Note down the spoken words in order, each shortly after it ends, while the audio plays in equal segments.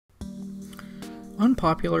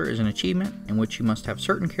Unpopular is an achievement in which you must have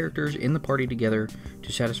certain characters in the party together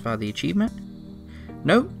to satisfy the achievement.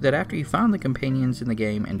 Note that after you find the companions in the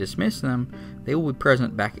game and dismiss them, they will be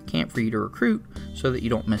present back at camp for you to recruit so that you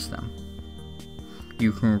don't miss them.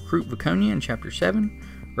 You can recruit Viconia in Chapter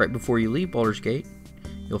 7, right before you leave Baldur's Gate.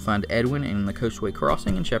 You'll find Edwin in the Coastway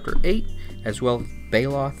Crossing in Chapter 8, as well as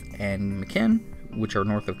Baeloth and McKen, which are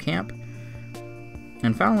north of camp.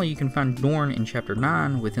 And finally, you can find Dorn in Chapter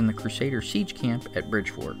 9 within the Crusader Siege Camp at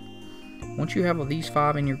Bridgefort. Once you have these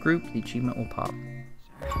 5 in your group, the achievement will pop.